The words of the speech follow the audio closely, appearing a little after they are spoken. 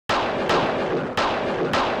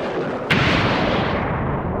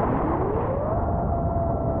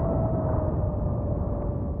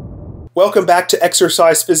Welcome back to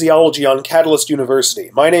Exercise Physiology on Catalyst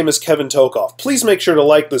University. My name is Kevin Tokoph. Please make sure to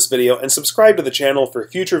like this video and subscribe to the channel for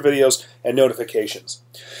future videos and notifications.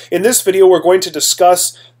 In this video, we're going to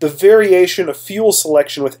discuss the variation of fuel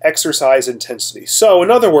selection with exercise intensity. So,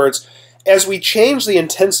 in other words, as we change the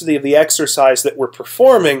intensity of the exercise that we're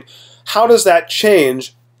performing, how does that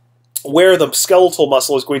change where the skeletal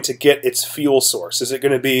muscle is going to get its fuel source? Is it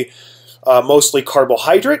going to be mostly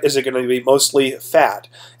carbohydrate? Is it going to be mostly fat?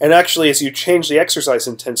 And actually, as you change the exercise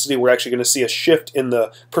intensity, we're actually going to see a shift in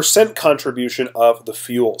the percent contribution of the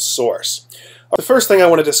fuel source. The first thing I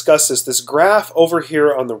want to discuss is this graph over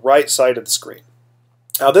here on the right side of the screen.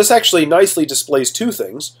 Now, this actually nicely displays two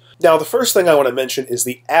things. Now, the first thing I want to mention is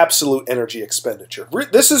the absolute energy expenditure.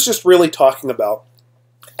 This is just really talking about,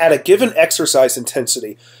 at a given exercise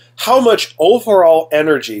intensity, how much overall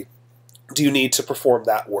energy do you need to perform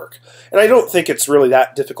that work? And I don't think it's really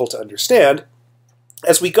that difficult to understand.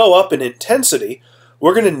 As we go up in intensity,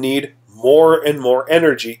 we're going to need more and more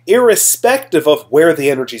energy, irrespective of where the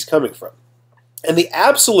energy is coming from. And the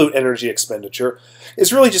absolute energy expenditure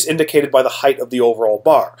is really just indicated by the height of the overall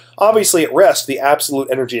bar. Obviously, at rest, the absolute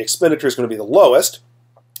energy expenditure is going to be the lowest.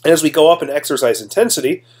 And as we go up in exercise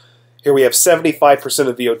intensity, here we have 75%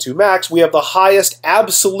 of VO2 max. We have the highest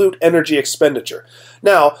absolute energy expenditure.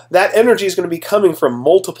 Now, that energy is going to be coming from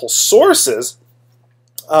multiple sources,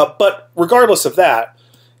 but regardless of that,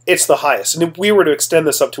 it's the highest. And if we were to extend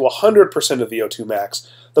this up to 100% of VO2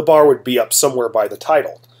 max, the bar would be up somewhere by the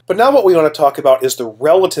title. But now what we want to talk about is the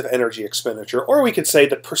relative energy expenditure, or we could say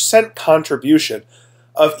the percent contribution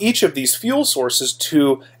of each of these fuel sources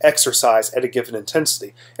to exercise at a given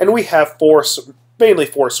intensity. And we have mainly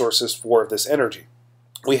four sources for this energy.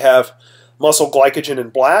 We have muscle glycogen in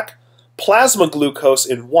black, plasma glucose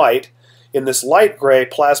in white, in this light gray,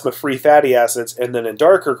 plasma-free fatty acids, and then in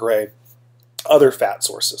darker gray, other fat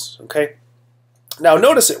sources. Okay. Now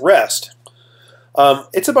notice at rest,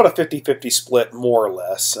 it's about a 50-50 split, more or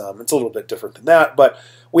less. It's a little bit different than that, but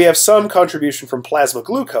we have some contribution from plasma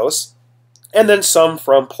glucose, and then some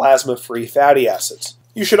from plasma-free fatty acids.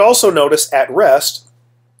 You should also notice at rest,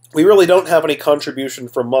 we really don't have any contribution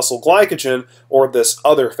from muscle glycogen or this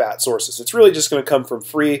other fat sources. It's really just going to come from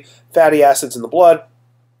free fatty acids in the blood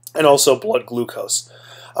and also blood glucose.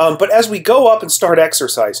 But as we go up and start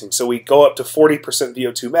exercising, so we go up to 40%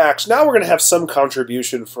 VO2 max, now we're going to have some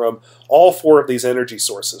contribution from all four of these energy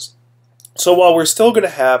sources. So while we're still going to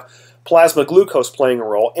have plasma glucose playing a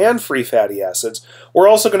role and free fatty acids, we're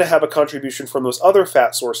also going to have a contribution from those other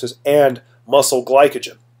fat sources and muscle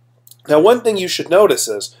glycogen. Now, one thing you should notice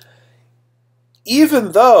is,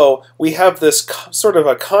 even though we have this sort of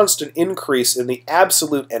a constant increase in the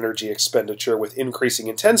absolute energy expenditure with increasing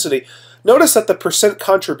intensity, notice that the percent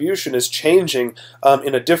contribution is changing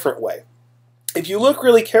in a different way. If you look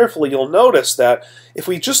really carefully, you'll notice that if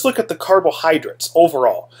we just look at the carbohydrates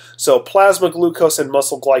overall, so plasma glucose and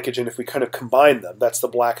muscle glycogen, if we kind of combine them, that's the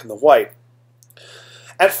black and the white,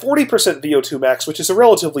 at 40% VO2 max, which is a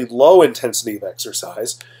relatively low intensity of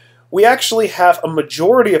exercise, we actually have a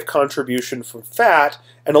majority of contribution from fat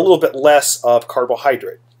and a little bit less of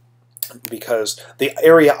carbohydrate, because the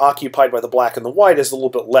area occupied by the black and the white is a little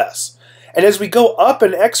bit less. And as we go up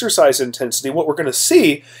in exercise intensity, what we're going to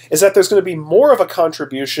see is that there's going to be more of a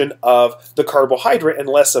contribution of the carbohydrate and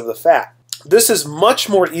less of the fat. This is much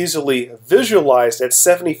more easily visualized at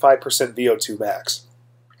 75% VO2 max.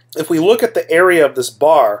 If we look at the area of this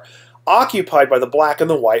bar occupied by the black and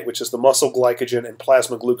the white, which is the muscle glycogen and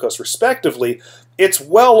plasma glucose respectively, it's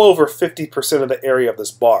well over 50% of the area of this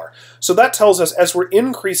bar. So that tells us as we're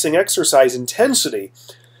increasing exercise intensity,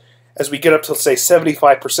 as we get up to, say,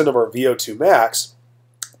 75% of our VO2 max,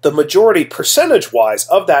 the majority percentage-wise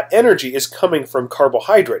of that energy is coming from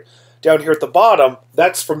carbohydrate. Down here at the bottom,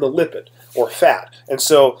 that's from the lipid, or fat. And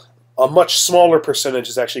so a much smaller percentage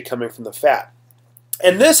is actually coming from the fat.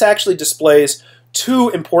 And this actually displays two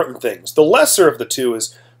important things. The lesser of the two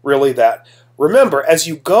is really that, remember, as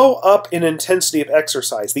you go up in intensity of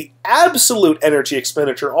exercise, the absolute energy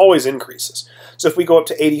expenditure always increases. So if we go up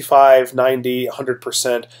to 85, 90,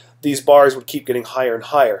 100%, these bars would keep getting higher and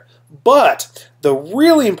higher. But the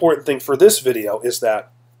really important thing for this video is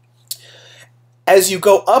that as you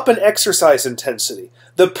go up in exercise intensity,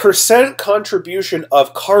 the percent contribution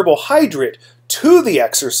of carbohydrate to the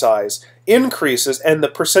exercise increases and the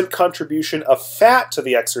percent contribution of fat to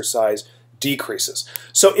the exercise decreases.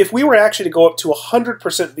 So if we were actually to go up to 100%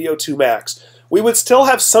 VO2 max, we would still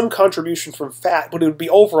have some contribution from fat, but it would be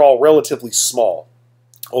overall relatively small.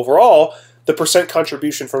 Overall, the percent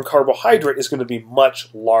contribution from carbohydrate is going to be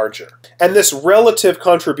much larger. And this relative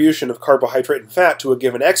contribution of carbohydrate and fat to a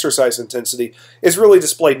given exercise intensity is really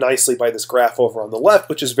displayed nicely by this graph over on the left,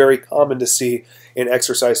 which is very common to see in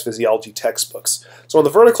exercise physiology textbooks. So on the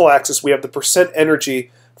vertical axis, we have the percent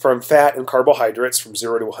energy from fat and carbohydrates from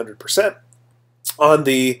 0 to 100%. On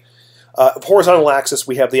the horizontal axis,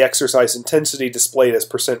 we have the exercise intensity displayed as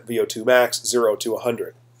percent VO2 max, 0 to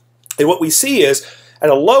 100. And what we see is, at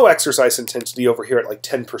a low exercise intensity over here at like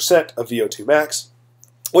 10% of VO2 max,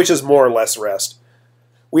 which is more or less rest,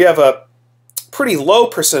 we have a pretty low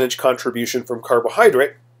percentage contribution from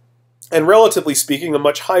carbohydrate, and relatively speaking, a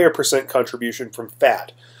much higher percent contribution from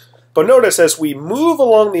fat. But notice as we move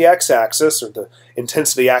along the x-axis, or the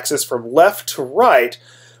intensity axis, from left to right,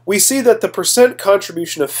 we see that the percent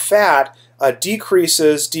contribution of fat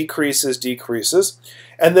decreases,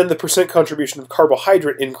 and then the percent contribution of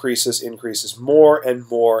carbohydrate increases more and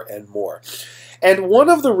more and more. And one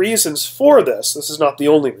of the reasons for this is not the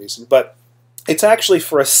only reason, but it's actually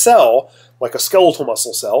for a cell, like a skeletal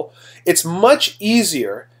muscle cell, it's much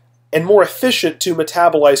easier and more efficient to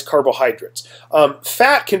metabolize carbohydrates.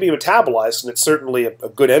 Fat can be metabolized, and it's certainly a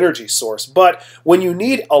good energy source, but when you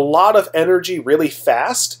need a lot of energy really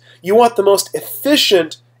fast, you want the most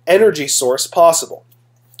efficient energy source possible.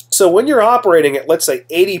 So when you're operating at, let's say,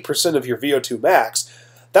 80% of your VO2 max,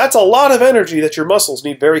 that's a lot of energy that your muscles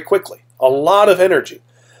need very quickly. A lot of energy.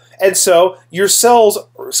 And so your cells,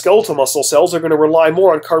 or skeletal muscle cells, are going to rely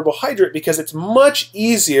more on carbohydrate because it's much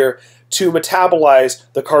easier to metabolize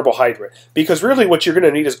the carbohydrate. Because really what you're going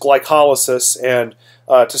to need is glycolysis and,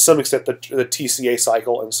 to some extent, the TCA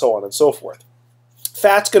cycle and so on and so forth.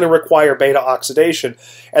 Fat's going to require beta oxidation,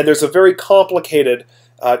 and there's a very complicated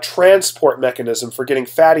transport mechanism for getting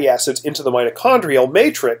fatty acids into the mitochondrial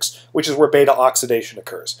matrix, which is where beta oxidation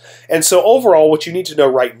occurs. And so overall, what you need to know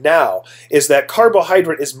right now is that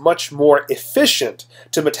carbohydrate is much more efficient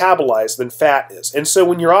to metabolize than fat is. And so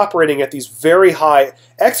when you're operating at these very high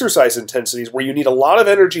exercise intensities where you need a lot of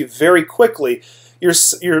energy very quickly,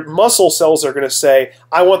 your muscle cells are going to say,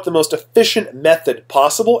 I want the most efficient method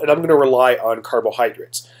possible, and I'm going to rely on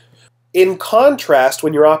carbohydrates. In contrast,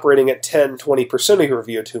 when you're operating at 10–20% of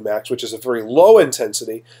your VO2 max, which is a very low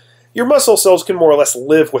intensity, your muscle cells can more or less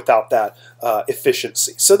live without that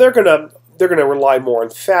efficiency. So they're going to rely more on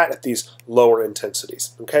fat at these lower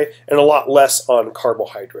intensities, okay, and a lot less on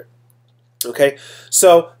carbohydrate. Okay,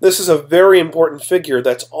 so this is a very important figure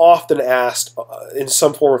that's often asked in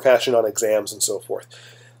some form or fashion on exams and so forth.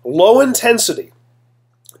 Low intensity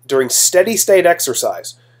during steady state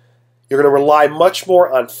exercise, you're going to rely much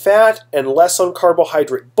more on fat and less on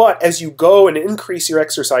carbohydrate. But as you go and increase your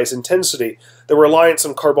exercise intensity, the reliance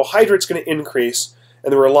on carbohydrate is going to increase,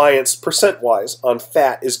 and the reliance percent-wise on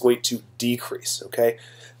fat is going to decrease. Okay,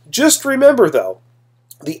 just remember though,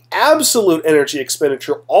 the absolute energy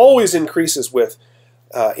expenditure always increases with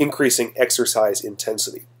increasing exercise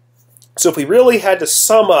intensity. So if we really had to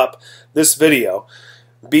sum up this video,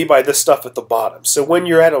 be by this stuff at the bottom. So when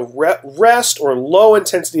you're at a rest or low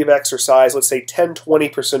intensity of exercise, let's say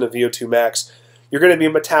 10–20% of VO2 max, you're going to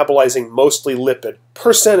be metabolizing mostly lipid,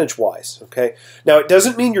 percentage-wise. Okay. Now it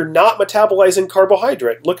doesn't mean you're not metabolizing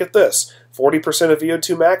carbohydrate. Look at this, 40% of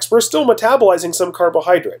VO2 max, we're still metabolizing some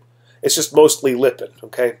carbohydrate. It's just mostly lipid,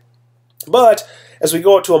 okay? But as we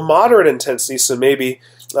go up to a moderate intensity, so maybe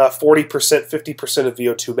 40%, 50% of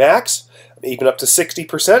VO2 max, even up to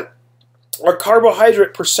 60%, our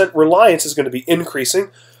carbohydrate percent reliance is going to be increasing,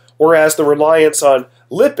 whereas the reliance on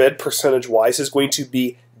lipid, percentage-wise, is going to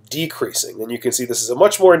be decreasing. And you can see this is a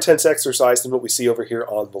much more intense exercise than what we see over here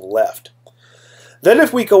on the left. Then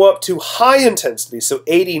if we go up to high intensity, so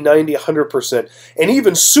 80, 90, 100%, and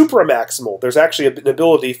even supramaximal, there's actually an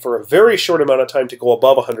ability for a very short amount of time to go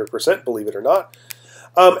above 100%, believe it or not.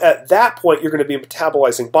 At that point, you're going to be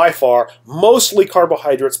metabolizing by far mostly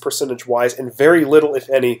carbohydrates percentage-wise and very little, if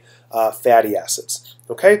any, fatty acids.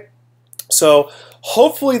 Okay? So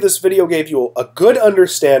hopefully this video gave you a good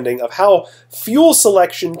understanding of how fuel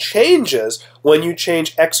selection changes when you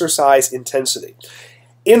change exercise intensity.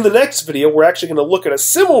 In the next video, we're actually going to look at a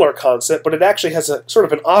similar concept, but it actually has a sort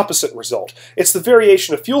of an opposite result. It's the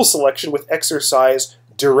variation of fuel selection with exercise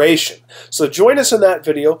duration. So join us in that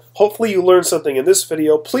video. Hopefully you learned something in this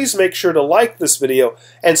video. Please make sure to like this video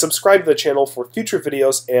and subscribe to the channel for future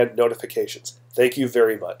videos and notifications. Thank you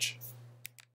very much.